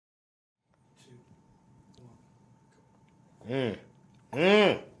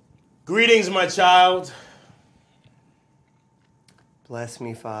Greetings, my child. Bless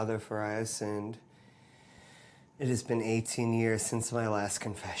me, Father, for I have sinned. It has been 18 years since my last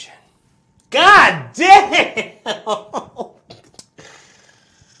confession. God damn!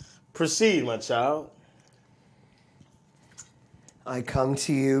 Proceed, my child. I come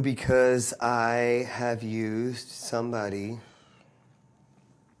to you because I have used somebody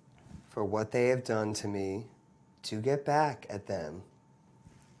for what they have done to me to get back at them.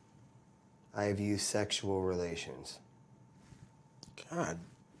 I have used sexual relations. God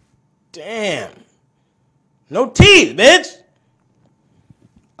damn. No teeth, bitch!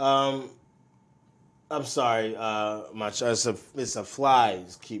 I'm sorry, my child. It's a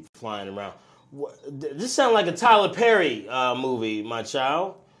flies keep flying around. This sounds like a Tyler Perry movie, my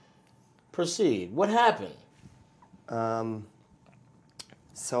child. Proceed. What happened?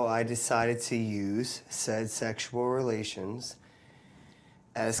 So I decided to use said sexual relations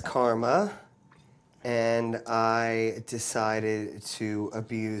as karma, and I decided to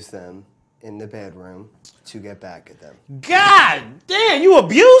abuse them in the bedroom to get back at them. God damn, you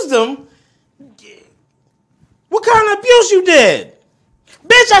abused them? What kind of abuse you did?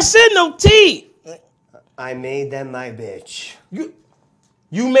 Bitch, I said no teeth. I made them my bitch. You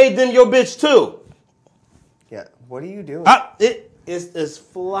made them your bitch too. Yeah, what are you doing? It's this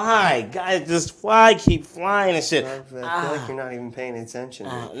fly. Guys, this fly keep flying and shit. I feel like you're not even paying attention.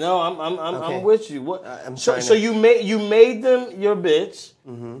 No, I'm with you. What? So you made them your bitch.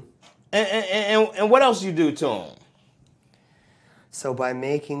 Mm-hmm. And what else you do to them? So by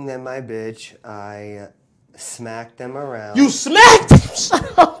making them my bitch, I smacked them around. You smacked them, son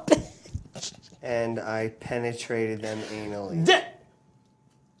of a bitch. And I penetrated them anally.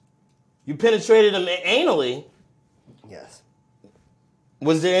 You penetrated them anally? Yes.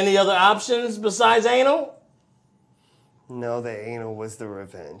 Was there any other options besides anal? No, the anal was the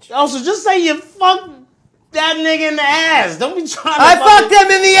revenge. Oh, so just say you fucked that nigga in the ass. Don't be trying to fucked them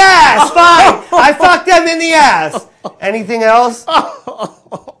in the ass! Fine! I fucked them in the ass! Anything else?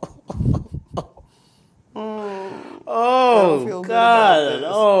 Oh, God.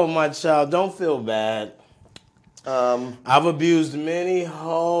 Oh, my child. Don't feel bad. I've abused many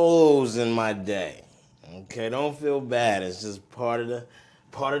hoes in my day. Okay, don't feel bad. It's just part of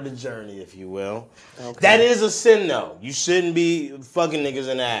the journey, if you will. Okay. That is a sin, though. You shouldn't be fucking niggas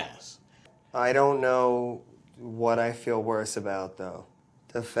in the ass. I don't know what I feel worse about, though.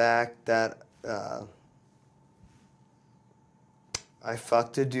 The fact that I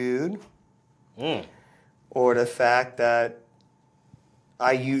fucked a dude, or the fact that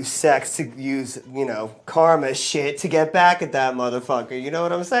I use sex to use, karma shit to get back at that motherfucker. You know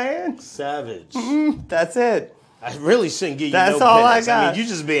what I'm saying? Savage. That's it. I really shouldn't give you That's no all penance. I got. I mean, you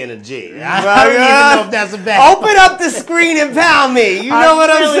just being a G. I don't even know if that's a bad. Open up the screen and pound me. You know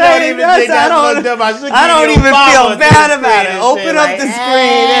what I'm saying? Don't even think that's fucked up. I don't even feel bad about it. Open up the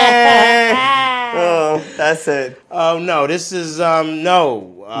screen. Oh, that's it. Oh, no. This is, no.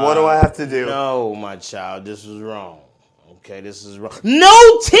 What do I have to do? No, my child. This is wrong. Okay, this is wrong.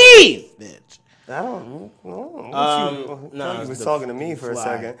 No teeth, bitch. I don't know. No, you was talking to me for a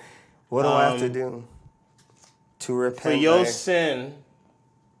second. What do I have to do to repent? For your sin,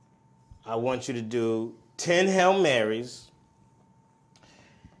 I want you to do 10 Hail Marys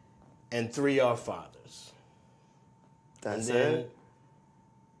and 3 Our Fathers. That's and then, it?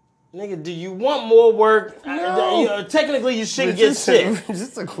 Nigga, do you want more work? No. Technically, you shouldn't get sick.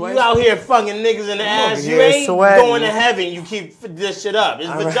 Just a question. You out here fucking niggas in the ass. You ain't going to heaven. You keep this shit up. It's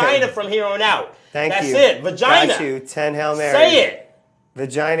vagina from here on out. Thank you. That's it. Vagina. Got you. 10 Hail Marys. Say it.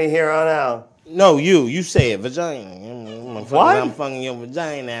 Vagina here on out. No, you say it. Vagina. What? I'm fucking your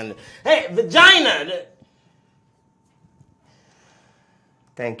vagina. Hey, vagina.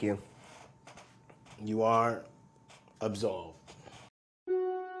 Thank you. You are absolved.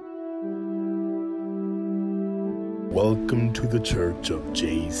 Welcome to the Church of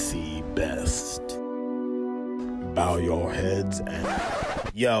J.C. Best. Bow your heads and...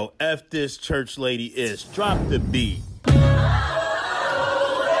 Yo, F this church lady is. Drop the beat. I'm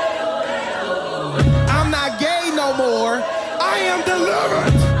not gay no more. I am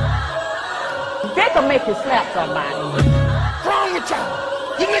delivered. That can make you slap somebody. What's wrong with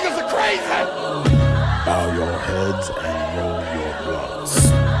y'all? You niggas are crazy. Bow your heads and roll your blunts.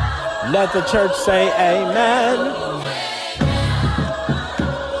 Let the church say amen.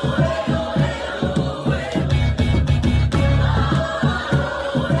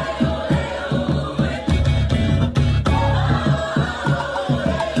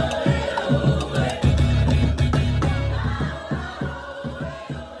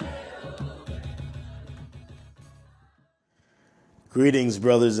 Greetings,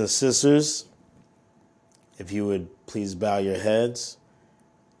 brothers and sisters. If you would please bow your heads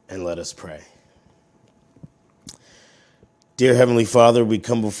and let us pray. Dear Heavenly Father, we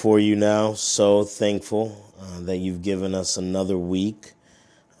come before you now so thankful that you've given us another week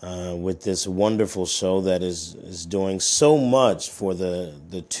with this wonderful show that is doing so much for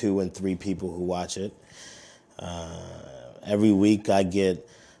the 2 and 3 people who watch it. Every week I get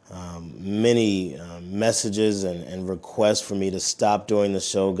many messages and requests for me to stop doing the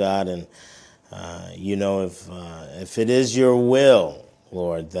show, God. And, if it is your will,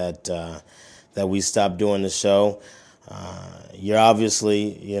 Lord, that we stop doing the show, you're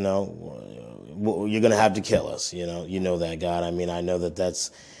obviously, you're going to have to kill us. You know that, God. I mean, I know that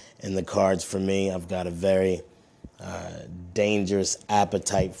that's in the cards for me. I've got a very dangerous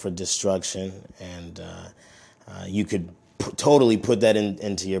appetite for destruction, and you could totally put that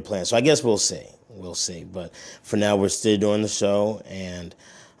into your plan. So I guess we'll see. But for now, we're still doing the show, and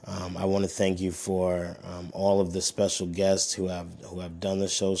I want to thank you for all of the special guests who have done the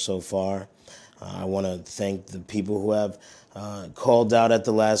show so far. I want to thank the people who have called out at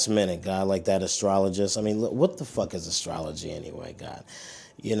the last minute, God, like that astrologist. I mean, look, what the fuck is astrology anyway, God?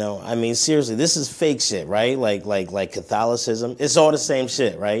 I mean, seriously, this is fake shit, right? Like Catholicism. It's all the same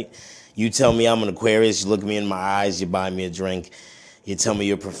shit, right? You tell me I'm an Aquarius, you look me in my eyes, you buy me a drink. You tell me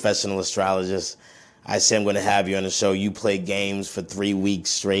you're a professional astrologist. I say I'm going to have you on the show. You play games for 3 weeks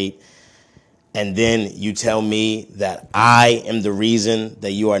straight. And then you tell me that I am the reason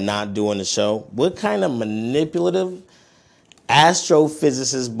that you are not doing the show. What kind of manipulative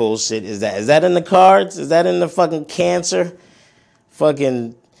astrophysicist bullshit is that? Is that in the cards? Is that in the fucking Cancer?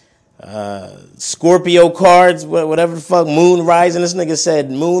 Fucking Scorpio cards, whatever the fuck, moon rising. This nigga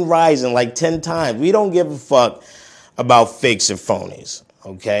said moon rising like 10 times. We don't give a fuck about fakes and phonies,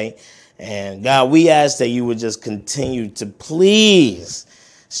 okay? And God, we ask that you would just continue to please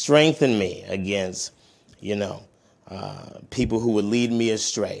strengthen me against, people who would lead me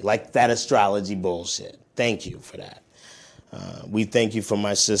astray, like that astrology bullshit. Thank you for that. We thank you for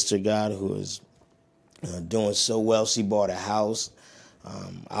my sister, God, who is doing so well. She bought a house.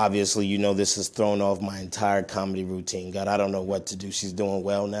 Obviously, this has thrown off my entire comedy routine. God, I don't know what to do. She's doing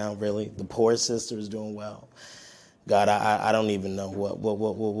well now, really. The poor sister is doing well. God, I don't even know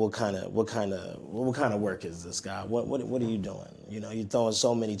what kind of work is this, God? What are you doing? You're throwing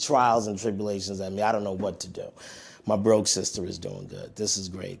so many trials and tribulations at me. I don't know what to do. My broke sister is doing good. This is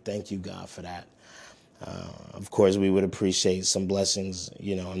great. Thank you, God, for that. Of course, we would appreciate some blessings,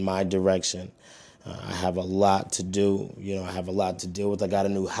 in my direction. I have a lot to do. I have a lot to deal with. I got a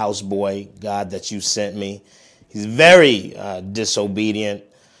new houseboy, God, that you sent me. He's very disobedient.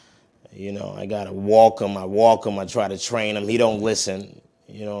 I got to walk him. I try to train him. He don't listen.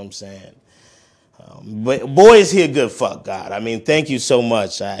 You know what I'm saying? But boy, is he a good fuck, God. I mean, thank you so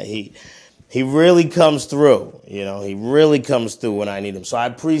much. He really comes through. He really comes through when I need him. So I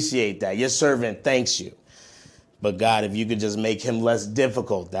appreciate that. Your servant thanks you. But God, if you could just make him less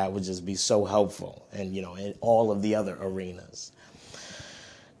difficult, that would just be so helpful. And, in all of the other arenas.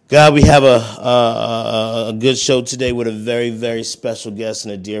 God, we have a good show today with a very, very special guest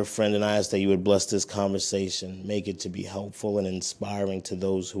and a dear friend. And I ask that you would bless this conversation, make it to be helpful and inspiring to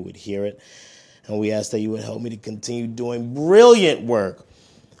those who would hear it. And we ask that you would help me to continue doing brilliant work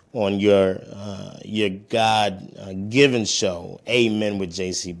on your God-given show, Amen, with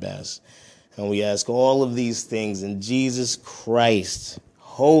JC Best. And we ask all of these things in Jesus Christ's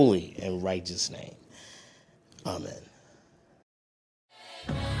holy and righteous name. Amen.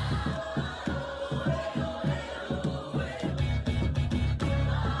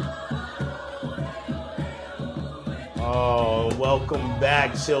 Oh, welcome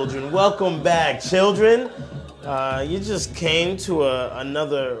back, children. Welcome back, children. You just came to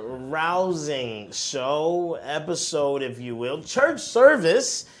another rousing show, episode, if you will, church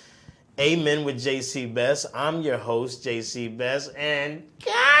service. Amen with JC Best. I'm your host, JC Best, and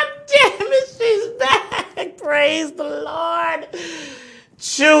God damn it, she's back. Praise the Lord.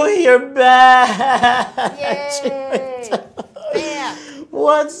 Chewy, you're back. Yay. Yeah.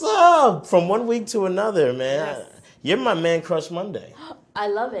 What's up? From one week to another, man. Yes. You're my Man Crush Monday. I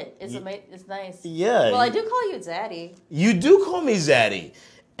love it. It's It's nice. Yeah. Well, I do call you Zaddy. You do call me Zaddy.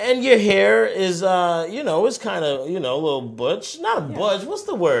 And your hair is, it's kind of, a little butch. Not a butch. What's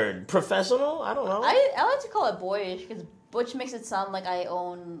the word? Professional? I don't know. I like to call it boyish because butch makes it sound like I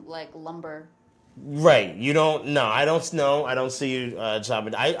own, lumber. Right. You don't, no, I don't know. I don't see you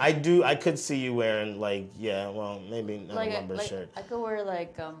chopping. I do, I could see you wearing, maybe not a lumber shirt. I could wear,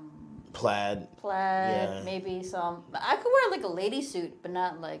 plaid. Yeah. Maybe some. I could wear, a lady suit, but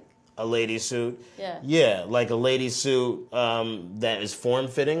not, A lady suit. Yeah. Yeah, like a lady suit that is form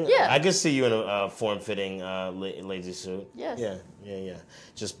fitting. Yeah. I could see you in a form fitting lady suit. Yes. Yeah.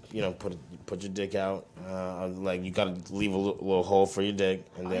 Just put your dick out. Like you gotta leave a little hole for your dick,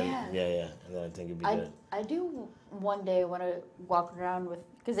 and then and then I think it'd be good. I do one day want to walk around with,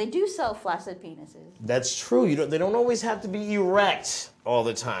 because they do sell flaccid penises. That's true. They don't always have to be erect all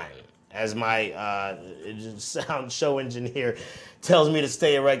the time. As my sound show engineer tells me to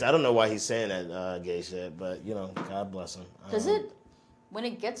stay erect. I don't know why he's saying that gay shit, but God bless him. Does it, when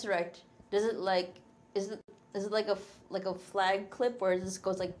it gets erect, does it like, is it like a flag clip where it just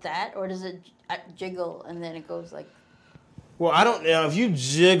goes like that, or does it jiggle and then it goes like? Well, I don't know. If you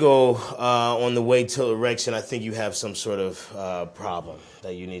jiggle on the way to erection, I think you have some sort of problem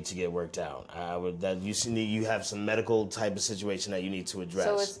that you need to get worked out. You have some medical type of situation that you need to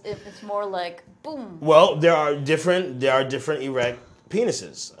address. So it's more like boom. Well, there are different erect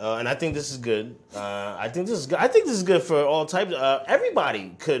penises, and I think this is good. I think this is good for all types.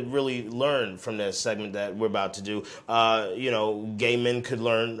 Everybody could really learn from this segment that we're about to do. Gay men could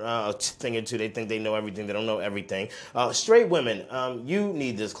learn a thing or two. They think they know everything. They don't know everything. Straight women, you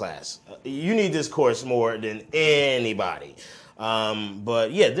need this class. You need this course more than anybody.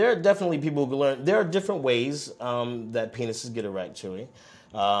 But yeah, there are definitely people who can learn. There are different ways that penises get erect, Chewy.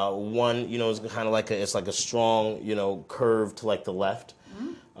 One, is kind of like it's like a strong, curve to like the left.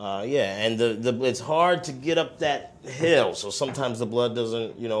 Mm-hmm. And it's hard to get up that hill, so sometimes the blood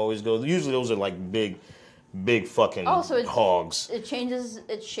doesn't, always go. Usually those are like big fucking hogs. It changes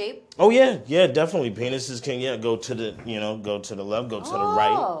its shape. Oh yeah, definitely. Penises can go to the go to the left, go to the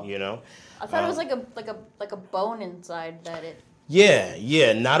right. I thought it was like a bone inside that it.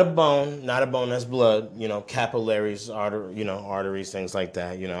 Yeah, not a bone, that's blood, capillaries, arteries, things like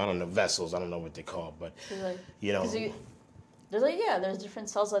that, I don't know, vessels, I don't know what they call, but, there's different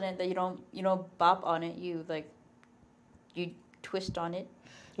cells on it that you don't bop on it, you twist on it.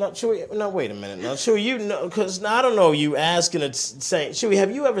 No, Chewy, no, wait a minute, no, Chewy, because I don't know, you asking it, saying, Chewy,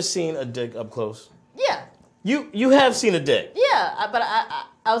 have you ever seen a dick up close? Yeah. You have seen a dick? Yeah, but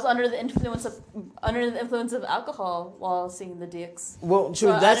I was under the influence of alcohol while seeing the dicks. Well, true.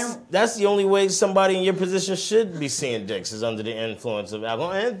 So that's the only way somebody in your position should be seeing dicks is under the influence of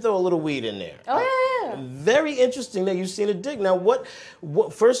alcohol, and throw a little weed in there. Oh yeah. Very interesting that you've seen a dick. Now, what?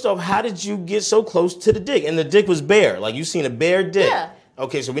 First off, how did you get so close to the dick? And the dick was bare. Like you seen a bare dick. Yeah.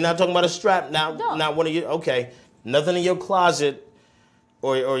 Okay, so we're not talking about a strap. Now, no. Not one of your. Okay, nothing in your closet.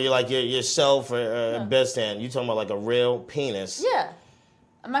 Or you're like yourself or a bedstand. You talking about like a real penis? Yeah,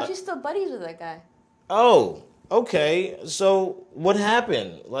 I'm actually still buddies with that guy. Oh, okay. So what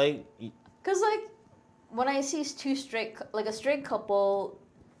happened? Cause when I see a straight couple,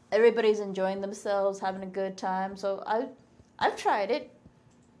 everybody's enjoying themselves, having a good time. So I've tried it.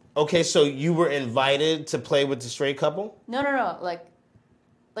 Okay, so you were invited to play with the straight couple? No. Like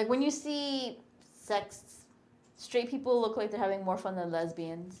when you see sex. Straight people look like they're having more fun than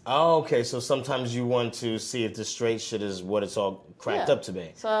lesbians. Oh, okay. So sometimes you want to see if the straight shit is what it's all cracked up to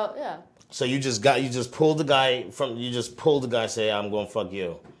be. So yeah. So you just pulled the guy. Say, I'm gonna fuck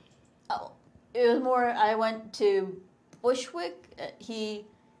you. Oh, it was more. I went to Bushwick.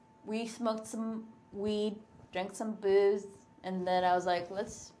 We smoked some weed, drank some booze, and then I was like,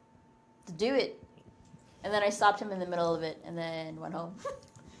 let's do it. And then I stopped him in the middle of it, and then went home.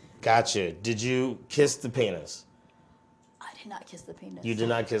 Gotcha. Did you kiss the penis? I did not kiss the penis. You did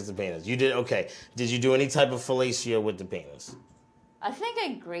not kiss the penis. You did, okay. Did you do any type of fellatio with the penis? I think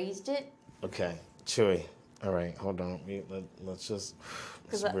I grazed it. Okay. Chewy. All right, hold on. Let's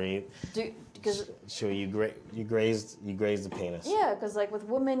breathe. Chewy, you grazed the penis. Yeah, because with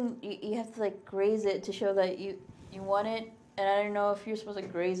women, you have to graze it to show that you want it, and I don't know if you're supposed to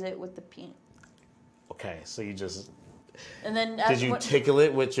graze it with the penis. Okay, so you just. And then did you tickle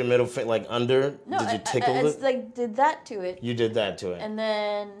it with your middle finger, under? No, did you tickle it? Did that to it. You did that to it. And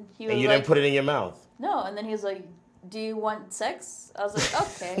then he was and you didn't put it in your mouth. No, and then he was like, "Do you want sex?" I was like,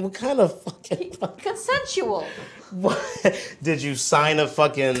 "Okay." What kind of fucking consensual? What? Did you sign a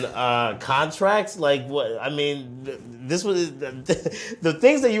fucking contract? Like what? I mean, this was the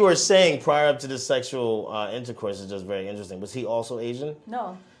things that you were saying prior up to this sexual intercourse is just very interesting. Was he also Asian?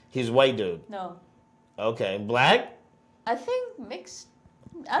 No. He's a white dude. No. Okay, black. I think mixed.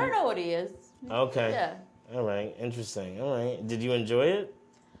 I don't know what he is. Okay. Yeah. All right. Interesting. All right. Did you enjoy it?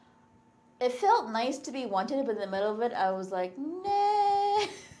 It felt nice to be wanted, but in the middle of it, I was like, nah.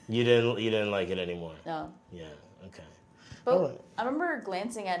 You didn't like it anymore. No. Yeah. Okay. But I remember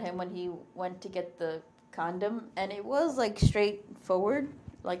glancing at him when he went to get the condom, and it was straightforward.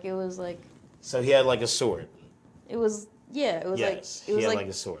 It was like. So he had like a sword. It was. Yeah. It was yes, he had like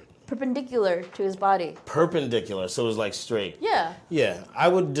a sword. perpendicular to his body. Perpendicular, so it was like straight. Yeah. Yeah, I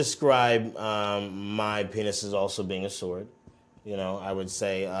would describe my penis as also being a sword. You know, I would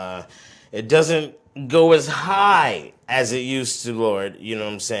say it doesn't go as high as it used to, Lord. You know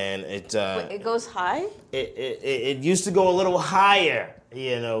what I'm saying? Wait, it goes high? It used to go a little higher,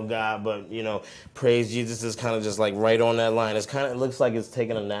 you know, God, but, you know, praise Jesus is kind of just like right on that line. It looks like it's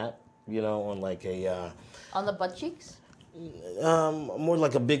taking a nap, you know, on like a... on the butt cheeks? More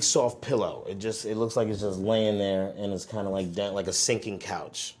like a big soft pillow. It looks like it's just laying there, and it's kind of like down, like a sinking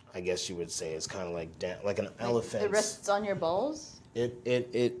couch, I guess you would say. It's kind of like down, like an elephant. It rests on your balls?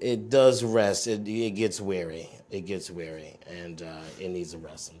 It does rest. It gets weary. It gets weary, and it needs a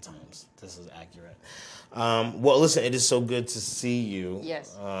rest sometimes. This is accurate. Well, listen, it is so good to see you.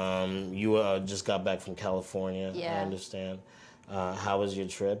 Yes. You just got back from California, Yeah. I understand. How was your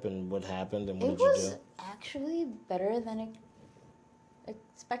trip, and what happened, and what It did you was do? actually better than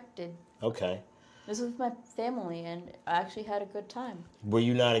expected. Okay. This was with my family, and I actually had a good time. Were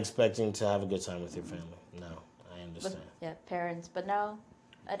you not expecting to have a good time with your family? No, I With, understand. yeah, parents. But now,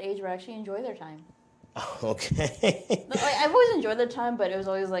 at age where I actually enjoy their time. Okay. I've always enjoyed their time, but it was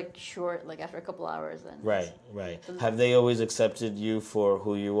always like short, like after a couple hours. And Right. Have they always accepted you for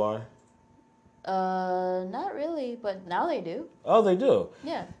who you are? Not really, but now they do. Oh, they do.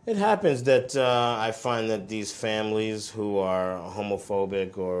 Yeah. It happens that I find that these families who are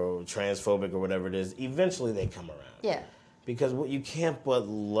homophobic or transphobic or whatever it is, eventually they come around. Yeah. Because you can't but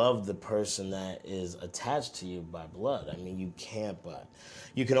love the person that is attached to you by blood. I mean, you can't but.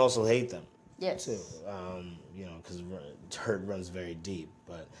 You can also hate them. Yes. Too. You know, because hurt runs very deep.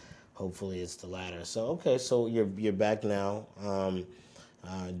 But hopefully it's the latter. So okay, so you're back now.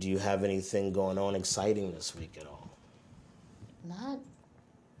 Do you have anything going on exciting this week at all?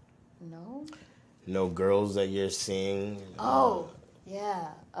 No. No girls that you're seeing? Oh,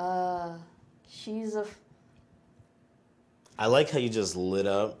 yeah. She's a... I like how you just lit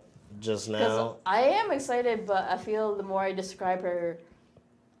up just now. Because I am excited, but I feel the more I describe her,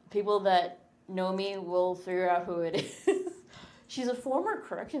 people that know me will figure out who it is. She's a former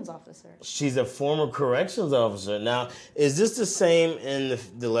corrections officer. She's a former corrections officer. Now, is this the same in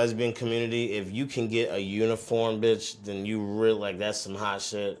the lesbian community? If you can get a uniform bitch, then you really, like, that's some hot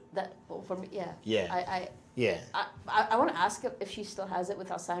shit? Well, for me, yeah. Yeah. I want to ask if she still has it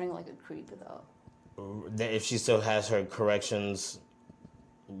without sounding like a creep, though. If she still has her corrections,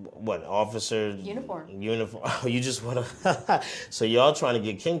 what, officer? Uniform. Oh, you just want to... So y'all trying to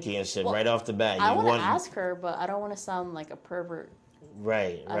get kinky and shit right off the bat. I want to ask her, but I don't want to sound like a pervert.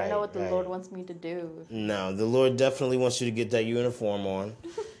 Right. I don't know what the Lord wants me to do. No, the Lord definitely wants you to get that uniform on.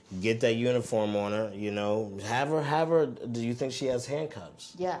 Get that uniform on her, you know. Have her, do you think she has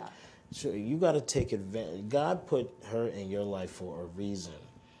handcuffs? Yeah. Sure, you got to take advantage. God put her in your life for a reason.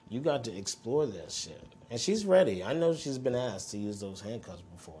 You got to explore that shit. And she's ready. I know she's been asked to use those handcuffs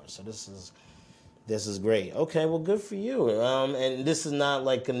before. So this is great. Okay, well, good for you. And this is not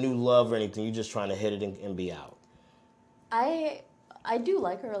like a new love or anything. You're just trying to hit it and be out. I do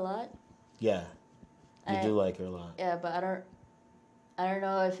like her a lot. Yeah, you do like her a lot. Yeah, but I don't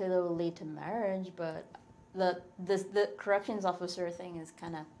know if it'll lead to marriage. But the corrections officer thing is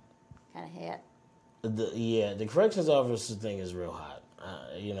kind of hot. The corrections officer thing is real hot.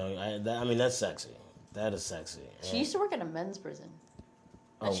 You know, I mean, that's sexy. That is sexy. She used to work at a men's prison.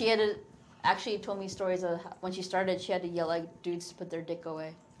 And Oh. she had to, actually told me stories of how, when she started, she had to yell at dudes to put their dick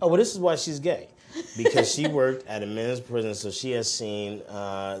away. Oh, well, this is why she's gay. Because she worked at a men's prison, so she has seen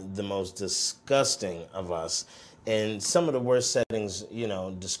the most disgusting of us in some of the worst settings, you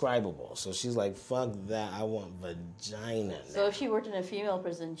know, describable. So she's like, fuck that, I want vagina now. So if she worked in a female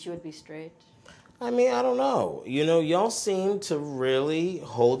prison, she would be straight. I mean, I don't know. You know, y'all seem to really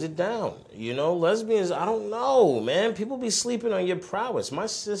hold it down. You know, lesbians, I don't know, man. People be sleeping on your prowess. My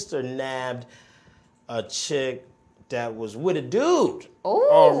sister nabbed a chick that was with a dude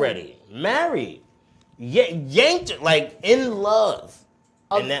already, married, yanked her, like in love.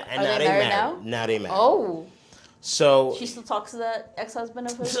 And now they married. Now they married. Oh. So She still talks to that ex-husband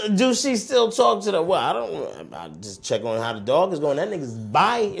of hers? do she still talk to the? Well, I just check on how the dog is going. That nigga's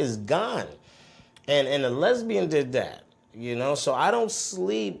body is gone. And a lesbian did that, you know. So I don't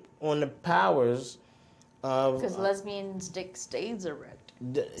sleep on the powers of. Because lesbians' dick stays erect.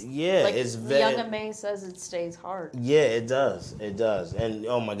 Yeah, Like it's very. Young May says, it stays hard. Yeah, it does. It does. And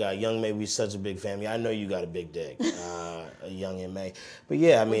oh my God, Young May, we such a big family. I know you got a big dick, Young and May. But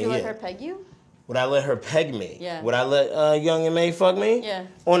yeah, I mean, Would you let yeah. her peg you? Would I let her peg me? Yeah. Would I let Young and May fuck me? Yeah.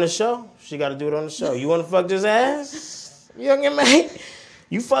 On the show? She got to do it on the show. You want to fuck this ass, Young and May?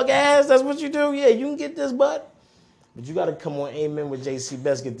 You fuck ass? That's what you do? Yeah, you can get this butt. But you got to come on Amen with JC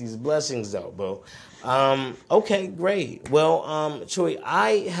Best, get these blessings though, bro. Okay, great. Well, Chewy,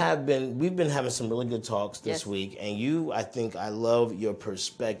 we've been having some really good talks this week, and I think I love your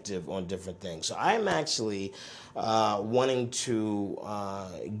perspective on different things. So I'm actually wanting to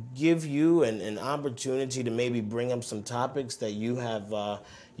give you an opportunity to maybe bring up some topics that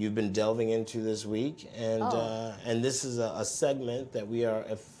you've been delving into this week, and this is a segment that we are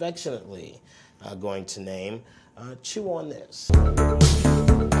affectionately going to name Chew on This. All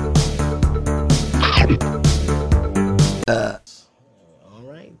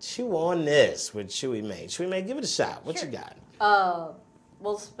right, Chew on This with Chewy May. Chewy May, give it a shot. What you got?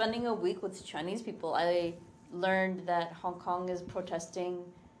 Well, spending a week with Chinese people, I learned that Hong Kong is protesting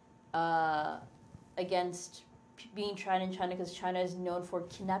against being tried in China because China is known for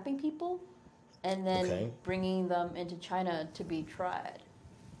kidnapping people and then bringing them into China to be tried.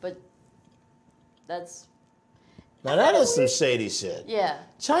 But that is some shady shit. Yeah.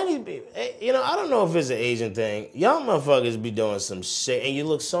 Chinese people, I don't know if it's an Asian thing. Y'all motherfuckers be doing some shit, and you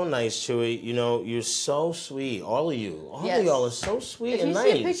look so nice, Chewy. You're so sweet. All of you. All of y'all are so sweet and nice.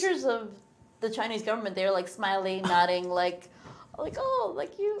 If you see pictures of the Chinese government, they're like smiling, nodding, like you.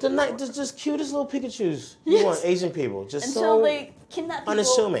 Just cutest little Pikachus. You want Asian people. Just until they kidnap people.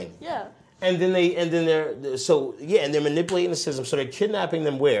 Unassuming. Yeah. And then they're manipulating the system. So they're kidnapping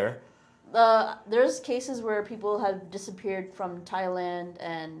them where? There's cases where people have disappeared from Thailand,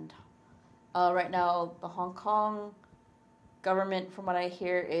 and right now the Hong Kong government, from what I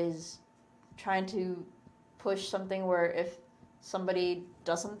hear, is trying to push something where if somebody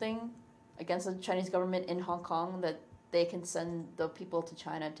does something against the Chinese government in Hong Kong, that they can send the people to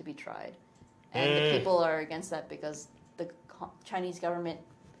China to be tried. And the people are against that because the Chinese government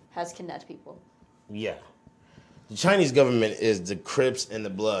has kidnapped people. Yeah. The Chinese government is the Crips and the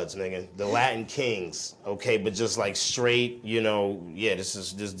Bloods, nigga. The Latin Kings, okay? But just like straight, this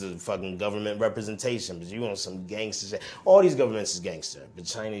is the fucking government representation. But you want some gangster shit. All these governments is gangster, but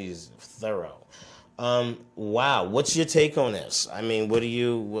Chinese thorough. Wow, what's your take on this? I mean, what do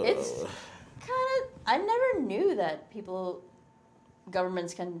you... It's kind of... I never knew that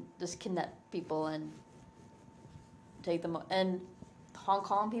governments can just kidnap people and take them... And Hong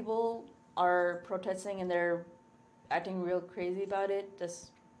Kong people are protesting, and they're acting real crazy about it,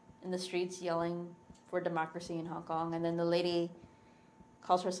 just in the streets yelling for democracy in Hong Kong. And then the lady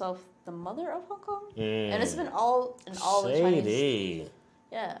calls herself the mother of Hong Kong. And it's been all the Chinese...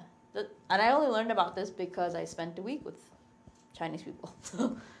 Yeah. And I only learned about this because I spent a week with Chinese people.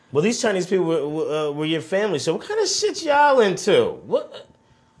 Well, these Chinese people were your family, so what kind of shit y'all into? What?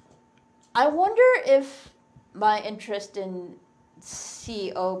 I wonder if my interest in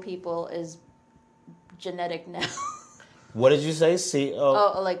CEO people is genetic now. What did you say? CEO?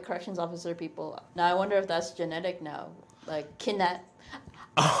 Oh, like corrections officer people. Now I wonder if that's genetic now. Like kidnap.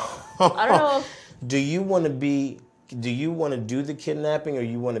 I don't know. Do you want to do the kidnapping, or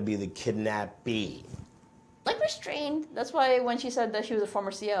you want to be the kidnappee? Like restrained. That's why when she said that she was a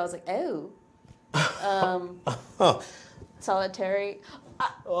former CEO, I was like, solitary.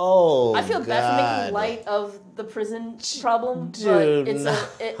 I feel bad for making light of the prison problem, but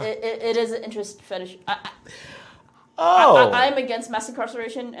it is an interest fetish. I'm against mass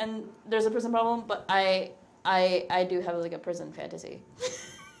incarceration, and there's a prison problem, but I do have like a prison fantasy.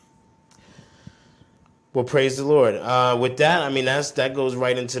 Well, praise the Lord. With that, I mean, that goes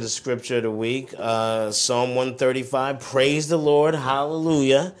right into the scripture of the week. Psalm 135, praise the Lord,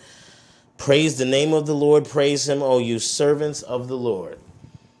 hallelujah. Praise the name of the Lord, praise him, O you servants of the Lord.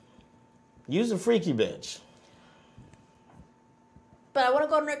 Use a freaky bitch. But I want to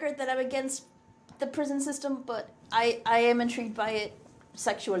go on record that I'm against the prison system, but I am intrigued by it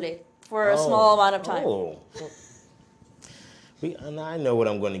sexually for a small amount of time. And I know what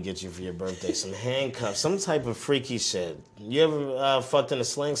I'm going to get you for your birthday. Some handcuffs, some type of freaky shit. You ever fucked in a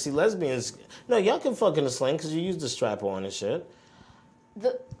sling? See, lesbians... No, y'all can fuck in a sling because you use the strap-on and shit.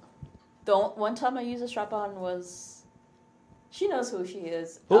 The one time I used a strap-on was... She knows who she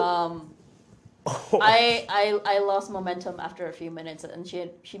is. I lost momentum after a few minutes, and she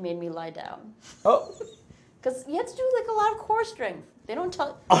made me lie down. Oh. Because you have to do like a lot of core strength. They don't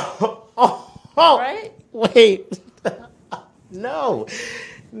tell... Right? Wait... No,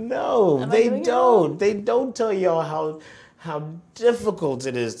 they don't. They don't tell y'all how difficult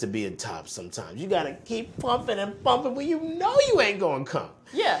it is to be a top sometimes. You got to keep pumping and pumping when you know you ain't going to come.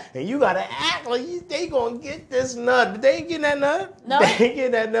 Yeah. And you gotta act like they gonna get this nut. But they ain't getting that nut. No. They ain't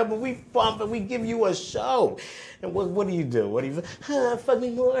getting that nut, but we bump and we give you a show. And what do you do? What do you fuck me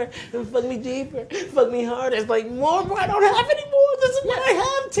more, fuck me deeper, fuck me harder. It's like, more, I don't have any more. This is what I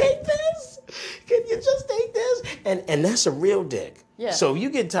have. Take this. Can you just take this? And that's a real dick. Yeah. So if you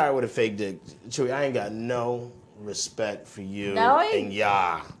get tired with a fake dick, Chewy, I ain't got no respect for you Now I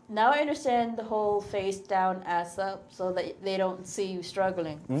understand the whole face down, ass up, so that they don't see you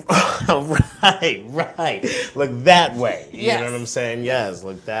struggling. Right. Look that way. You Yes. know what I'm saying? Yes,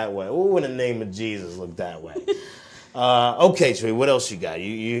 look that way. Ooh, in the name of Jesus, look that way. Okay, Chewy, what else you got?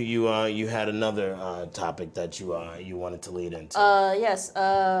 You had another topic that you wanted to lead into. Yes.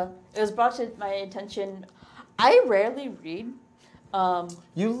 It was brought to my attention. I rarely read.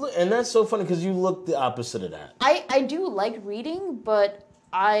 And that's so funny because you look the opposite of that. I do like reading, but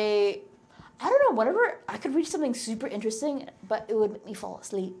I don't know. Whenever I could read something super interesting, but it would make me fall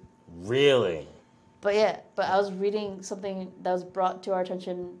asleep. Really? But I was reading something that was brought to our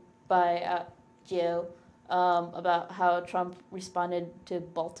attention by Gio about how Trump responded to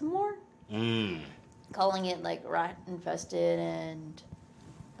Baltimore, calling it like rat infested and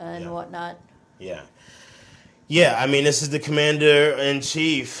whatnot. Yeah. Yeah, I mean, this is the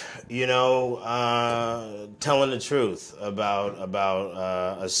commander-in-chief, telling the truth about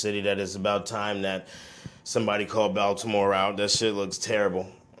a city that is about time that somebody called Baltimore out. That shit looks terrible,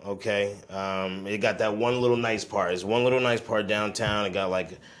 okay? It got that one little nice part. It's one little nice part downtown. It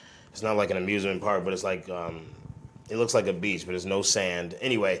got it's not like an amusement park, but it's like, it looks like a beach, but there's no sand.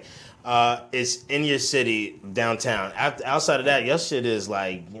 Anyway, it's in your city, downtown. Outside of that, your shit is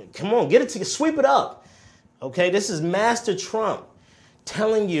like, come on, get it together, sweep it up. Okay, this is Master Trump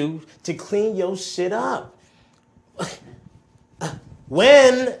telling you to clean your shit up.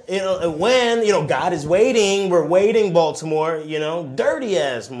 When God is waiting, we're waiting, Baltimore, dirty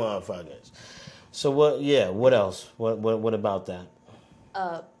ass motherfuckers. So what else? What about that?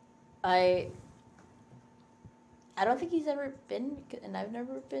 I don't think he's ever been, and I've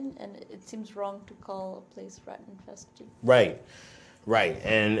never been, and it seems wrong to call a place rat infested. Right,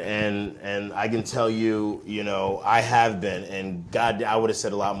 and I can tell you, I have been, and God, I would have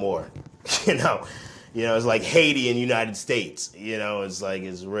said a lot more, it's like Haiti in the United States, it's like,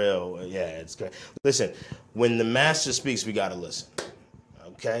 it's real, it's great. Listen, when the master speaks, we gotta listen,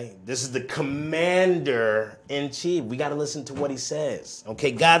 okay? This is the commander-in-chief. We gotta listen to what he says,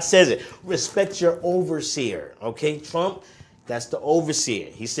 okay? God says it. Respect your overseer, okay? Trump, that's the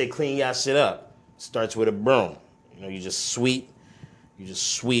overseer. He said, clean y'all shit up. Starts with a broom. You just sweep. You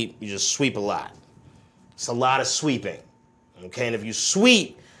just sweep a lot. It's a lot of sweeping, okay? And if you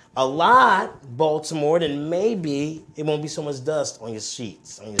sweep a lot, Baltimore, then maybe it won't be so much dust on your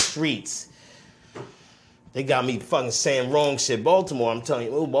sheets, on your streets. They got me fucking saying wrong shit. Baltimore, I'm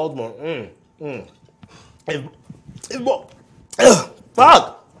telling you, Baltimore,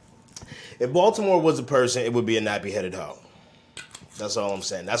 fuck. If Baltimore was a person, it would be a nappy-headed hoe. That's all I'm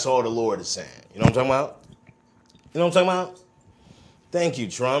saying. That's all the Lord is saying. You know what I'm talking about? Thank you,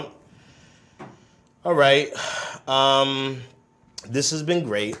 Trump. All right. This has been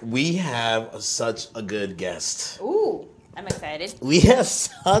great. We have such a good guest. Ooh, I'm excited. We have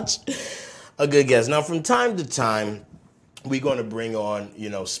such a good guest. Now, from time to time, we're going to bring on,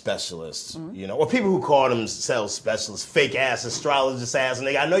 specialists, or people who call themselves specialists, fake-ass astrologist ass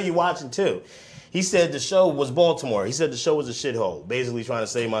nigga. I know you're watching, too. He said the show was Baltimore. He said the show was a shithole, basically trying to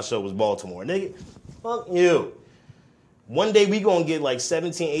say my show was Baltimore. Nigga, fuck you. One day we gonna get like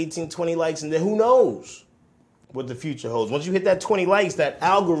 17, 18, 20 likes, and then who knows what the future holds. Once you hit that 20 likes, that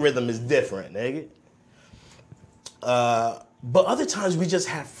algorithm is different, nigga. But other times we just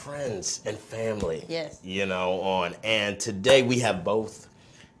have friends and family, yes, on. And today we have both.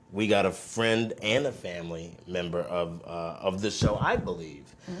 We got a friend and a family member of the show, I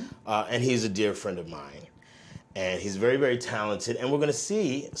believe. And he's a dear friend of mine. And he's very, very talented. And we're gonna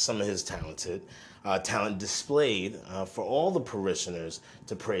see some of his talent displayed for all the parishioners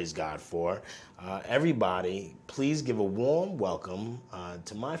to praise God for. Everybody, please give a warm welcome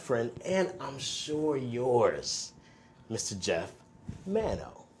to my friend, and I'm sure yours, Mr. Jeff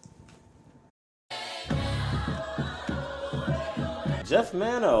Mano. Jeff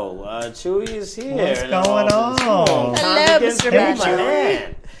Mano, Chewy is here. What's going on? Hello, Mr.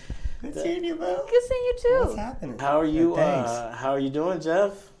 Mano. Good seeing you, bro. Good seeing you too. What's happening? How are you? Thanks. How are you doing,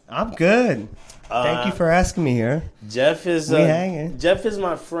 Jeff? I'm good. Thank you for asking me here. Jeff is hanging. Jeff is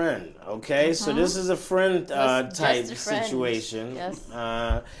my friend. Okay, so this is a friend type Just a friend. situation. Yes.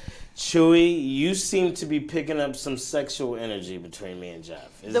 Chewy, you seem to be picking up some sexual energy between me and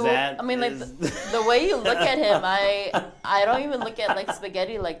Jeff. Is that? I mean, like the way you look at him, I don't even look at like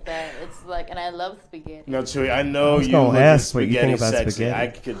spaghetti like that. It's like, and I love spaghetti. No, Chewy, I know you gonna look at ask what you spaghetti think about sexy. spaghetti. I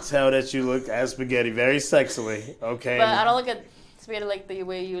could tell that you look at spaghetti very sexily. Okay. But I don't look at spaghetti like the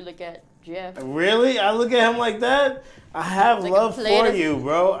way you look at Jeff. Really? I look at him like that? I have Like a love plate for of- you,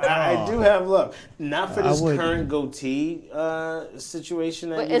 bro. I do have love. Not for this wouldn't. current goatee situation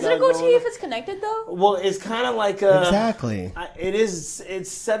that But you is it got a goatee going if it's connected though? on. Well, it's kind of like a... Exactly. It is. It's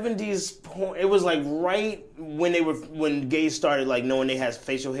 70s porn. It was like right when gays started like knowing they had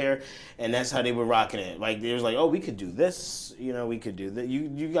facial hair, and that's how they were rocking it. Like they was like, oh, we could do this. You know, we could do that.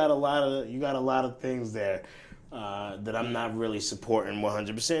 You got a lot of things there that I'm not really supporting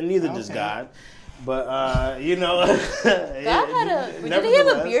 100%. Neither does God. But you know, God had did he have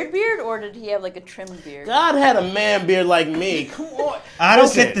a beard or did he have like a trimmed beard? God had a man beard like me. Come on, I don't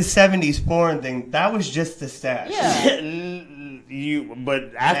Listen. get the 70s porn thing. That was just the stash. Yeah.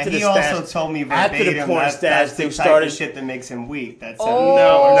 But after And he the stash, also told me after verbatim the porn that's stash, the they type started. of shit that makes him weak. That's No.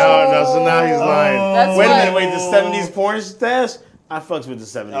 So now he's lying. That's Wait a why- minute, wait. The 70s porn stash. I fucks with the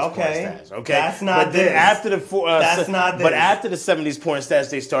 70s porn Okay. stash. Okay, That's not But then this. after the That's not But this. after the 70s porn stash,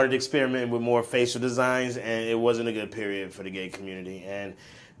 they started experimenting with more facial designs, and it wasn't a good period for the gay community. And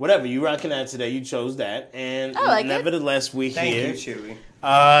whatever you rocking that today, you chose that, and I like it. nevertheless, we Thank here. you, Chewy.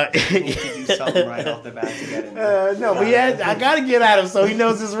 You need to do something right off the bat to get him. No, we had. I gotta get at him so he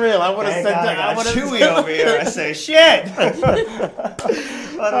knows it's real. I want to Thank send God that. I got Chewy over here. I say shit.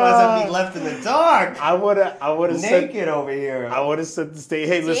 Otherwise, I'd be left in the dark, I would have sent. naked over here. I would have sent the state.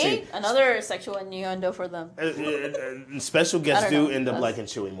 Hey, listen. See? Another sexual innuendo for them. Special guests I don't do know. end up That's- liking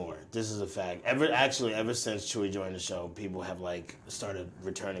Chewy more. This is a fact. Ever since Chewy joined the show, people have like started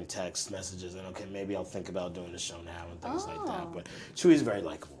returning text messages and okay, maybe I'll think about doing the show now and things like that. But Chewy's very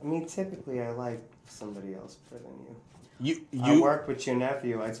likable. I mean, typically, I like somebody else better than you. I You worked with your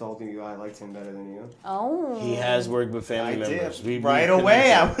nephew. I told you I liked him better than you. Oh. he has worked with family I members. did. Right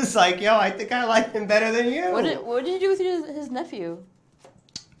away, I was like, yo, I think I like him better than you. What did you do with his nephew?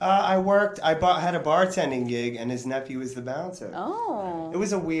 I had a bartending gig, and his nephew was the bouncer. Oh. It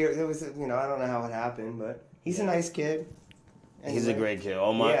was I don't know how it happened, but he's a nice kid. He's a Anyway. great kid.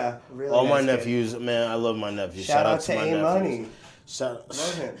 All my really my nice kid. nephews, man, I love my nephews. Shout out to my A nephews. Money.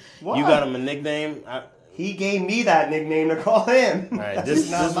 Love him. You What? got him a nickname? He gave me that nickname to call him. All right,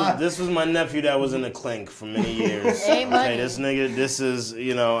 It's not mine. this was my nephew that was in the clink for many years. Hey, money. This nigga, this is,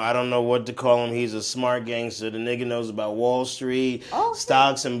 I don't know what to call him. He's a smart gangster. The nigga knows about Wall Street, Oh,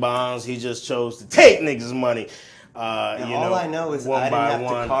 stocks and bonds. He just chose to take niggas' money. All I know is one I by didn't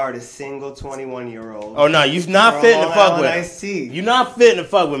have one. to card a single 21-year-old. Oh no, you're not For fitting to Long fuck Island with. Iced Tea. You're not fitting to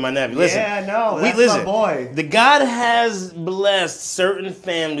fuck with my nephew. Listen, Yeah, no, that's my boy. The God has blessed certain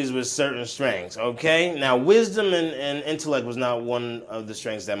families with certain strengths. Okay, now wisdom and intellect was not one of the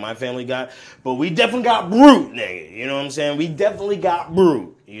strengths that my family got, but we definitely got brute, nigga. You know what I'm saying? We definitely got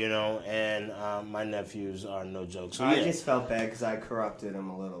brute. And my nephews are no joke. So I yeah. just felt bad because I corrupted him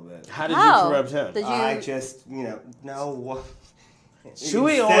a little bit. How did How? you corrupt him? Did you? I just, no.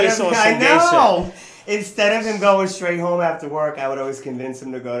 Chewy always on some I gay know. Instead of him going straight home after work, I would always convince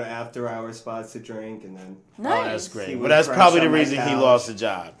him to go to after-hour spots to drink, and then Nice. Oh, that's He great. would But that's crash probably the on my reason he couch. lost the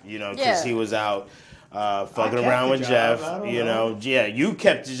job, because Yeah. he was out fucking kept around the with job. Jeff. I don't know. Yeah, you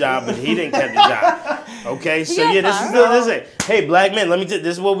kept the job, but he didn't keep the job. Okay, so got yeah, this fired. is hey, black men, this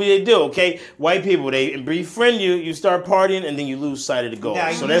is what we do. Okay, white people, they befriend you, you start partying, and then you lose sight of the goal.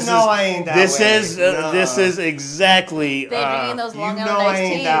 Now, so you this know is I ain't that this way. is No. this is exactly They drinking those Long you Island know I iced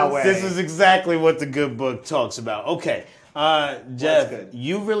ain't teas. that way. this is exactly what the good book talks about. Okay, Jeff, good?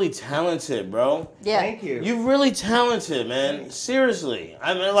 you really talented, bro. Yeah. Thank you. You're really talented, man. Seriously.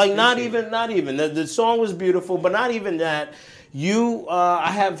 I mean, like, not even. The song was beautiful, but not even that.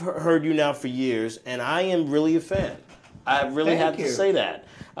 I have heard you now for years, and I am really a fan. I really Thank have you. to say that.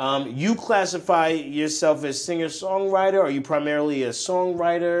 You classify yourself as singer-songwriter? Are you primarily a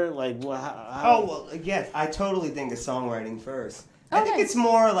songwriter? Like, how? Oh, well, yes, I totally think of songwriting first. I think Okay. it's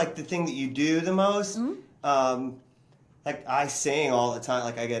more like the thing that you do the most. Like, I sing all the time.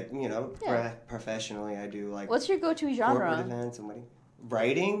 Like, I get, Yeah. professionally, I do, like, What's your go-to corporate genre? events and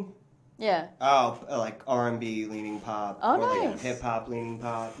writing. Yeah. Oh, like R&B leaning pop. Oh, or like nice. hip-hop leaning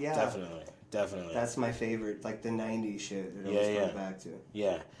pop. Yeah. Definitely. That's my favorite, like the 90s shit that I Yeah, always yeah. go back to.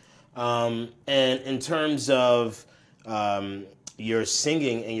 Yeah. And in terms of your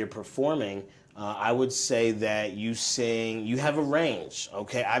singing and your performing, I would say that you have a range,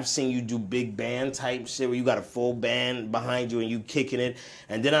 okay? I've seen you do big band type shit where you got a full band behind you and you kicking it.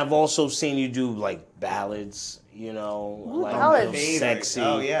 And then I've also seen you do like ballads, you know, like ballads. sexy.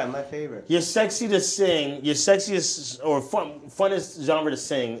 Oh yeah, my favorite. You're sexy to sing. Your sexiest or funnest genre to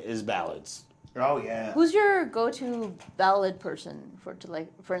sing is ballads. Oh yeah. Who's your go-to ballad person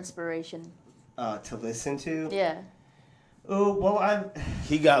for inspiration? To listen to? Yeah. Oh well,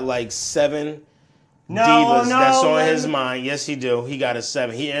 He got like 7 No, divas no, that's on man. his mind. Yes, he do. He got a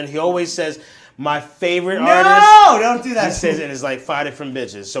 7. He always says my favorite no, artist. don't do that. He says it is like 5 different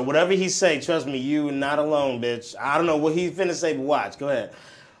bitches. So whatever he say, trust me, you not alone, bitch. I don't know what he finna say, but watch. Go ahead.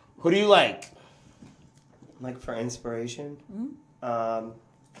 Who do you like? Like for inspiration. Mm-hmm.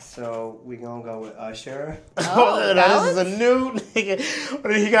 So we gonna go with Usher. Oh, this is a new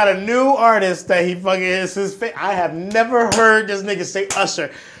nigga. He got a new artist that he fucking is his favorite. I have never heard this nigga say Usher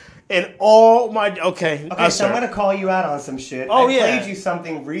in all my. Okay, Okay, Usher. so I'm gonna call you out on some shit. Oh, I yeah. played you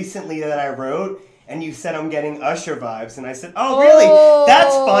something recently that I wrote, and you said I'm getting Usher vibes, and I said, oh really?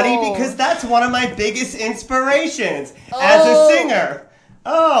 That's funny because that's one of my biggest inspirations as a singer.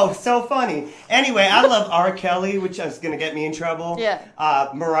 Oh, so funny. Anyway, I love R. Kelly, which is gonna get me in trouble. Yeah.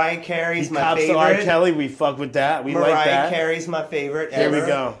 Mariah Carey's He my cops favorite. to R. Kelly. We fuck with that. We like Mariah that. Carey's my favorite Here we ever.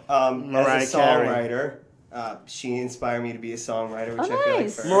 go. Mariah as a Carey. songwriter, she inspired me to be a songwriter, which Oh, I feel like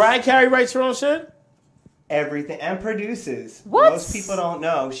nice. for Mariah Carey writes her own shit. everything and produces. What? Most people don't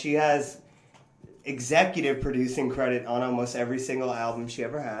know she has executive producing credit on almost every single album she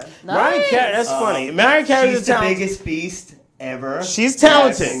ever had. Mariah Nice. Carey. That's funny. Mariah Carey She's is the talented. biggest beast ever. She's in my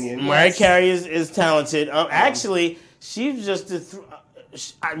talented. opinion. Mariah Yes. Carey is talented. Actually, she's just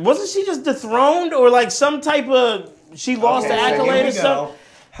wasn't she just dethroned or like some type of she lost Okay, the so here accolade we or something? go.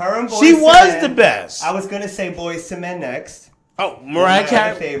 Her and Boyz She II was Men. the best. I was gonna say Boyz II Men next. Oh, Mariah My Carey,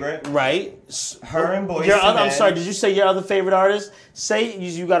 other favorite. right? Her and Boyz Your II other, I'm Men. sorry. Did you say your other favorite artist? Say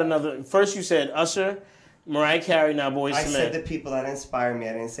you got another. First you said Usher, Mariah Carey, now Boyz I II said the Men. people that inspire me.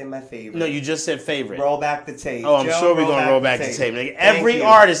 I didn't say my favorite. No, you just said favorite. Roll back the tape. Oh, I'm Joe, sure we're gonna roll back the tape. Nigga. Thank Every you.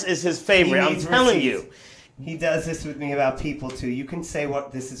 artist is his favorite. He I'm needs telling receipts. you. He does this with me about people too. You can say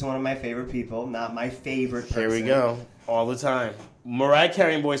what this is one of my favorite people, not my favorite person. Here we go. All the time. Mariah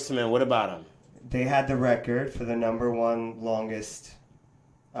Carey and Boyz II Men. What about them? They had the record for the #1 longest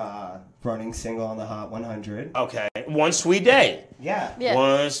running single on the Hot 100. Okay. One Sweet Day. Yeah. Yeah.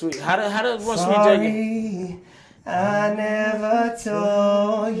 One Sweet. How did One Sweet Day? Sorry, I never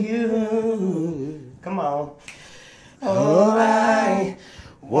told you. Come on. All I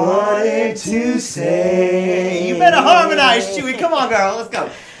wanted to say. You better harmonize, Chewy. Come on, girl. Let's go.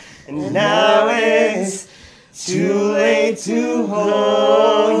 And now it's too late to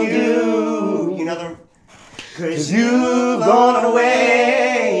hold you. You know the. 'Cause you've gone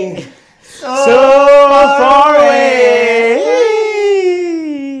away. So far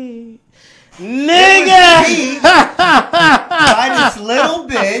away. Nigga! By this little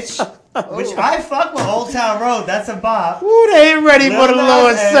bitch, which I fuck with Old Town Road. That's a bop. Ooh, they ain't ready for the Lil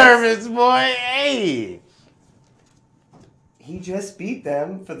Lord's Nas X. service, boy. Hey. He just beat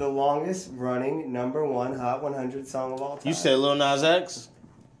them for the longest running #1 Hot 100 song of all time. You said Lil Nas X?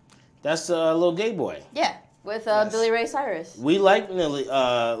 That's a little gay boy. Yeah, with Yes. Billy Ray Cyrus. We like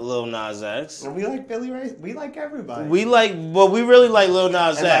Lil Nas X. And we like Billy Ray. We like everybody. We really like Lil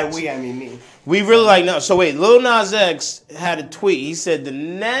Nas and X. by we, I mean me. We really like no. So wait, Lil Nas X had a tweet. He said the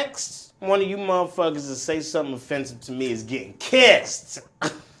next one of you motherfuckers to say something offensive to me is getting kissed.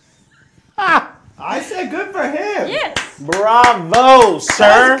 I said good for him. Yes. Bravo,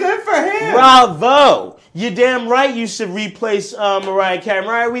 sir. That's good for him. Bravo. You're damn right you should replace Mariah Carey.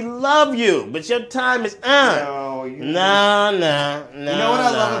 Mariah, we love you, but your time is up. No, Nah. You know what I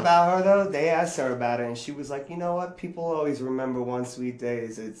love about her though? They asked her about it, and she was like, "You know what? People always remember One Sweet Day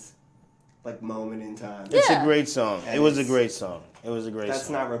as its like moment in time. It's Yeah. a great song. And It was a it's- great song. It was a great That's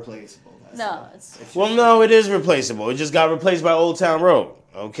song. not replaceable. That's No, not. it's Well, no, it is replaceable. It just got replaced by Old Town Road.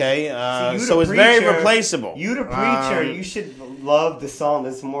 Okay, See, you so the it's very preacher- replaceable. You the preacher, Um, you should love the song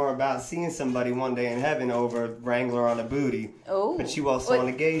that's more about seeing somebody one day in heaven over Wrangler on a booty. oh. But you also Wait, on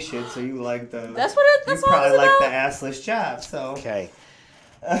the gay shit, so you like the. That's what it. That's you what probably it's like about. the assless chap. So Okay.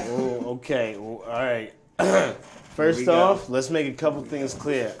 Okay. All right. First we go. off, let's make a couple things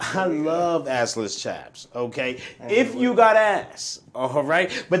clear. I love assless chaps, okay? And If we you will. got ass, all right?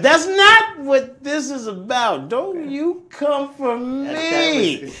 But that's not what this is about. Don't you come for that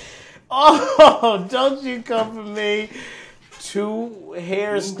me. was- Oh, don't you come for me two You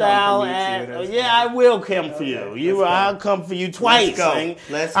hairstyle. can come for me, too, that's I fine. will come for you. I'll come for you twice.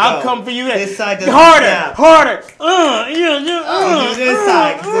 Let's I'll go. come for you. This side doesn't harder, snap. harder. Do this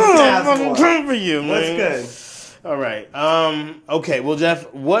side, 'cause it snaps fucking more. come for you, man. What's good? All right. Okay. Well,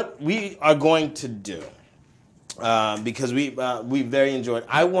 Jeff, what we are going to do, because we very enjoyed.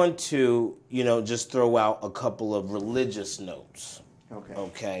 I want to, just throw out a couple of religious notes. Okay.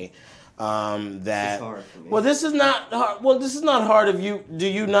 Okay. This is hard for me. Well, this is not hard. Well, this is not hard of you. Do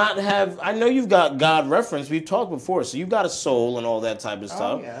you not have? I know you've got God reference. We've talked before, so you've got a soul and all that type of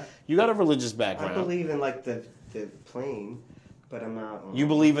stuff. Oh, yeah. You got a religious I background. believe in like the plane, but I'm not. You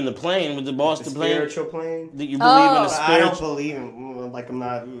believe in the plane with the Boston the plane. spiritual plane? That you believe in the But I don't spiritual. believe in like I'm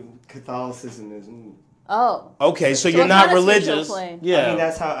not Catholicism is. Oh. Okay, so So you're what not kind of spiritual religious. plane? Yeah. I mean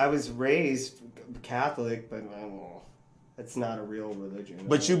that's how I was raised Catholic, but I don't know. It's not a real religion.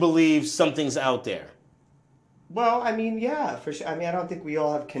 But you believe something's out there. Well, I mean, yeah, for sure. I mean, I don't think we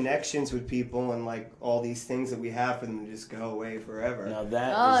all have connections with people and like all these things that we have for them to just go away forever. Now that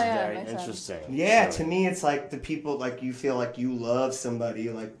is Oh, yeah, very makes sense. interesting. Yeah, So- to me, it's like the people like you feel like you love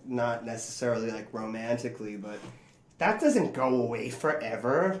somebody, like not necessarily like romantically, but that doesn't go away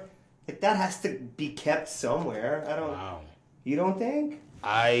forever. Like that has to be kept somewhere. I don't. Wow. You don't think?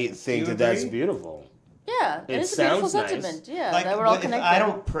 I think You that that's agree? beautiful. Yeah, It it's a beautiful sounds nice. sentiment. Yeah, Like, that we're all but if connected. I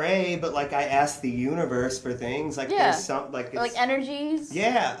don't pray, but like I ask the universe for things. Like Yeah. there's some like it's, like energies.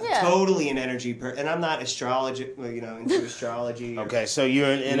 yeah, Yeah. totally an energy and I'm not astrology, into astrology. or- Okay, so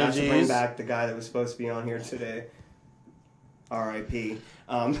you're in Not to bring energies. back the guy that was supposed to be on here today. R.I.P.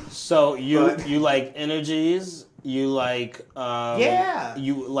 So you But- you like energies. You like Yeah.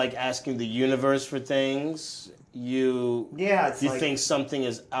 You like asking the universe for things. You Yeah, it's you like, think something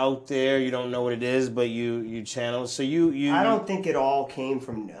is out there. You don't know what it is, but you channel. So you I don't think it all came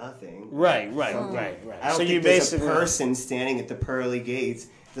from nothing. right. I don't So think you there's basically a person standing at the pearly gates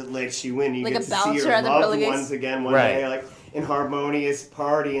that lets you in. You Like get a to see bouncer your at the loved pearly gates? ones again one Right. day, like in harmonious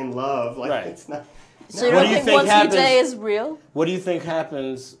party and love. Like Right. it's not. So you What don't do you think think once happens- you die is real? What do you think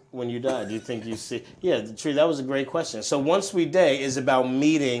happens when you die? Do you think you see? Yeah, Tree, that was a great question. So once we die is about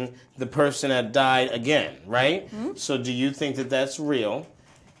meeting the person that died again, right? Mm-hmm. So do you think that that's real?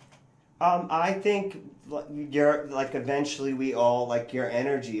 I think you're like eventually we all like your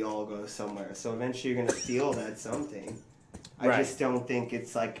energy all goes somewhere. So eventually you're gonna feel that something. I Right. just don't think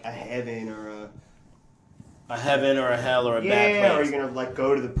it's like a heaven or A heaven or a hell or a bad yeah, or place? you're gonna like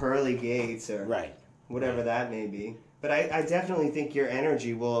go to the pearly gates or Right. whatever that may be. But I definitely think your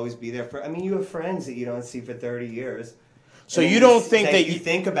energy will always be there. I mean, you have friends that you don't see for 30 years. So And you then don't think that you you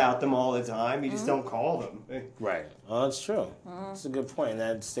think about them all the time. You just don't call them. right? Oh, that's true. That's a good point.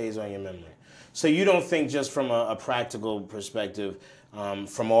 That stays on your memory. So you don't think just from a practical perspective,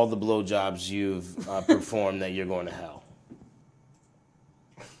 from all the blowjobs you've performed, that you're going to hell?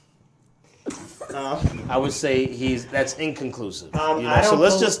 I would say that's inconclusive. I So don't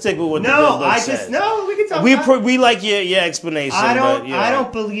let's bel- just stick with what the No, good book I says. just no. We can talk. We like your explanation. I don't. But, you I know.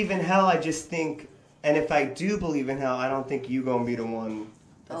 don't believe in hell. I just think, and if I do believe in hell, I don't think you gonna be the one.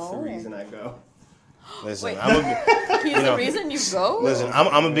 That's the Oh. reason I go. Listen, Wait. I'm a, He's know, the reason you go? listen. I'm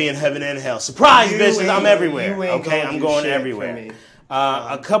gonna be in heaven and hell. Surprise, You bitches! ain't I'm gonna- everywhere. you ain't Okay, gonna I'm do going shit for everywhere. me.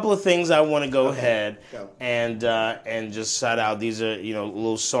 A couple of things I want to go ahead Go. and just shout out. These are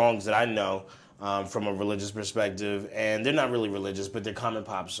little songs that I know from a religious perspective, and they're not really religious, but they're common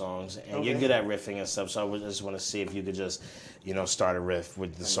pop songs, and you're Okay. good at riffing and stuff. So I just want to see if you could just start a riff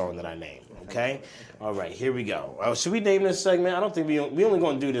with the song that I named. Okay. All right, here we go. Should we name this segment? I don't think we only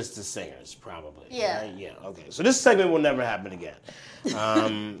going to do this to singers, probably. Yeah. Right? Yeah. Okay. So this segment will never happen again.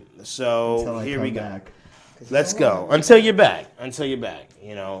 So Until I here come we go. back. 'Cause Let's go until you're back. Until you're back.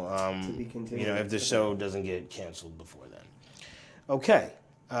 be continued. If the show doesn't get canceled before then. Okay.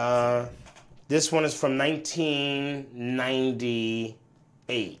 This one is from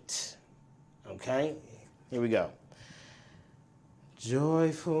 1998. Okay. Here we go.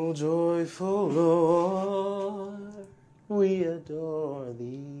 Joyful, joyful Lord, we adore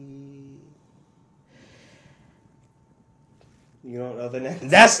thee. You don't know the next.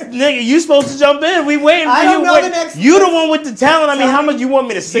 That's nigga. You supposed to jump in. We waiting for I you. don't know the next- You the one with the talent. I mean, Tell how me. much you want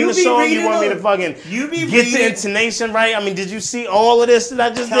me to sing You the be song? You reading want me the- to fucking you be get the reading- intonation right? I mean, did you see all of this that I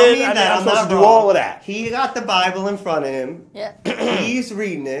just Tell did? me I mean, that I'm supposed not to do wrong. all of that. He got the Bible in front of him. Yeah. He's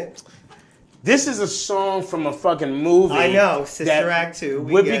reading it. This is a song from a fucking movie. I know, Sister that Act 2.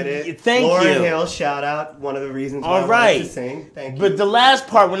 We would get be- it. Thank Lauryn you. Hill, shout out. One of the reasons why All I wanted right. to sing. Thank you. But the last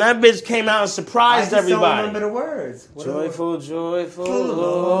part, when that bitch came out and I surprised just don't everybody. remember the words. What are the words? Joyful, joyful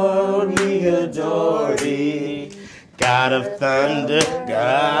Lord, we adore thee. God of thunder,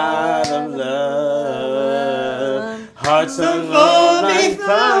 God of love, heart hearts unfold like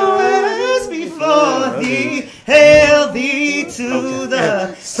flowers before thee. Hail thee to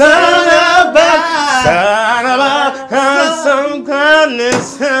the Son of some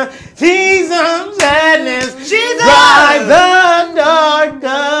kindness, peace some sadness, drive the dark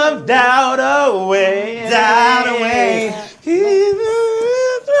of doubt away.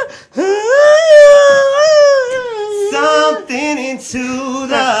 Something into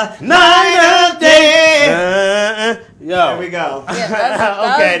the night of day. Yo. There we go.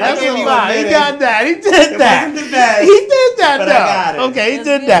 Yeah, Okay, that's gave you a fine. He minute. got that. He did that. wasn't the best, He did that but though. I got it. Okay, he It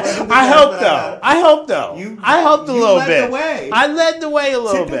did was that. good. It wasn't the I best, helped but I got though. it. I helped though. You- I helped a you little led bit. the way. I led the way a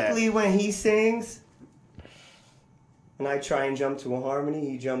little bit. Typically, when he sings, and I try and jump to a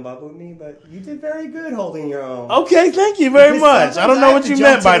harmony, you jump up with me. But you did very good holding your own. Okay, thank you very Because much. I don't know sometimes what have you to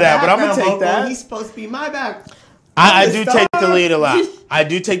jump meant by to the that, but I'm gonna background take vocal, that. He's supposed to be my back. I the do star. take the lead a lot. I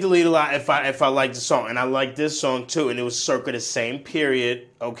do take the lead a lot if I like the song, and I like this song too. And it was circa the same period.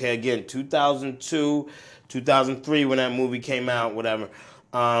 Okay, again, 2002, 2003 when that movie came out, whatever.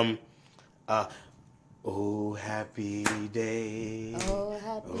 Oh happy day. Oh,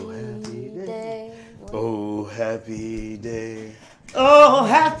 happy day. Oh happy day. Oh,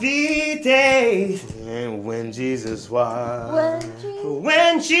 happy days And when Jesus was.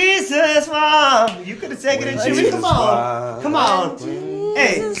 when Jesus was. You could have taken it, Jimmy. Come on, come on.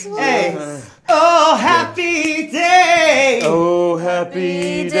 Hey, hey. Oh, happy day. Oh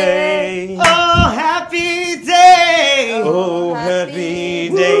happy day. Oh, happy day. Oh happy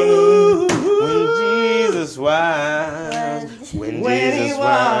day. When Jesus was. When When he Jesus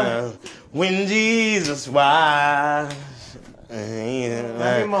was. When Jesus was.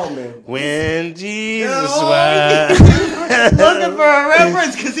 Every moment. When Jesus Yo. was. Looking for a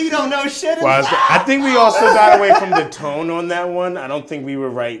reference because he don't know shit. Well, I think we also got away from the tone on that one. I don't think we were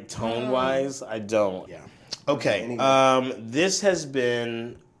right tone-wise. I don't. Yeah. Okay. This has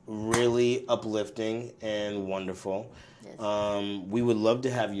been really uplifting and wonderful. Yes. We would love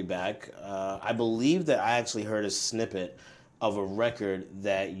to have you back. I believe that I actually heard a snippet of a record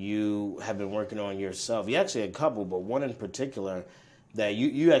that you have been working on yourself. You actually had a couple, but one in particular that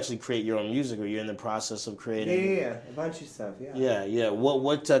you actually create your own music, or you're in the process of creating. Yeah, a bunch of stuff. Yeah.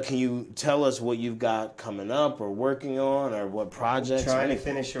 What can you tell us what you've got coming up or working on, or what projects? Trying to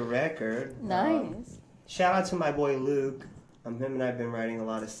finish a record. Nice. Shout out to my boy Luke. Him and I've been writing a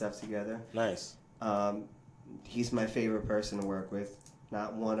lot of stuff together. Nice. He's my favorite person to work with.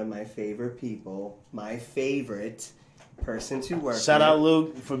 Not one of my favorite people. My favorite person to work with. Shout out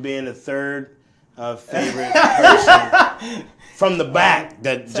Luke for being the third favorite person from the back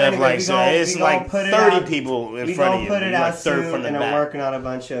that So Jeff anyway, likes. we gon- It's we gon' like put it 30 out. people in We front of gonna you. put it You're out like third soon, from the and I'm back. working on a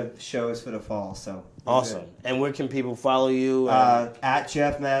bunch of shows for the fall. So we're Awesome. And where can people follow you? good. At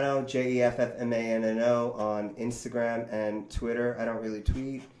Jeff Manno, JEFFMANNO on Instagram and Twitter. I don't really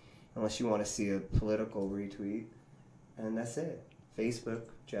tweet unless you want to see a political retweet, and that's it. Facebook,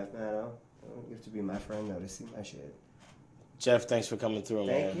 Jeff Manno. You have to be my friend though to see my shit. Jeff, thanks for coming through,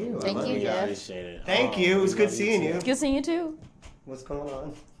 man. Thank you. Thank you, We Jeff. appreciate it. Thank you. It was we good love seeing too. you. Good seeing you too. What's going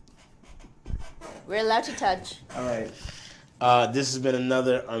on? We're allowed to touch. All right. This has been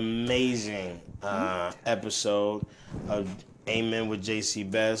another amazing episode of Amen with JC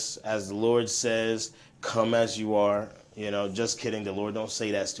Best. As the Lord says, come as you are. You know, just kidding. The Lord don't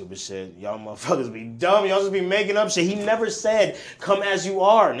say that stupid shit. Y'all motherfuckers be dumb. Y'all just be making up shit. He never said, come as you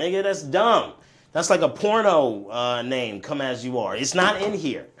are, nigga. That's dumb. That's like a porno name, come as you are. It's not in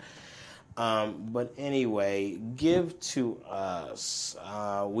here. But anyway, give to us.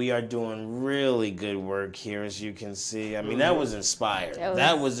 We are doing really good work here, as you can see. I mean, that was inspired.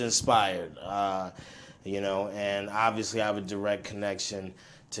 That was inspired. You know, and obviously I have a direct connection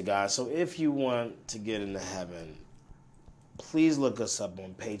to God. So if you want to get into heaven, please look us up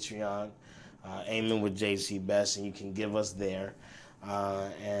on Patreon, Amen with JC Best, and you can give us there.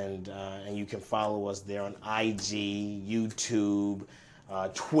 And you can follow us there on IG, YouTube,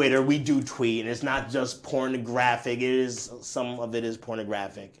 Twitter. We do tweet, and it's not just pornographic. It is, some of it is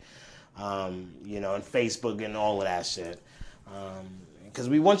pornographic, you know, and Facebook and all of that shit. Because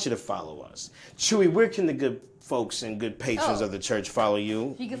we want you to follow us. Chewy, where can the good folks and good patrons of the church follow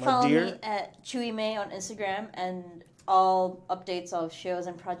you? You can my follow dear? me at Chewy May on Instagram, and all updates of shows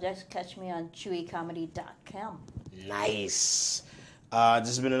and projects catch me on chewycomedy.com. Nice. This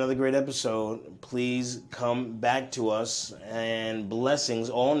has been another great episode. Please come back to us, and blessings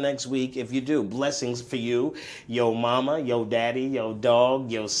all next week. If you do, blessings for you, yo mama, yo daddy, yo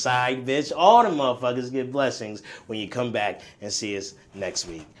dog, yo side bitch. All the motherfuckers get blessings when you come back and see us next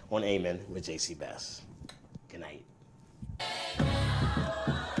week on Amen with JC Best. Good night.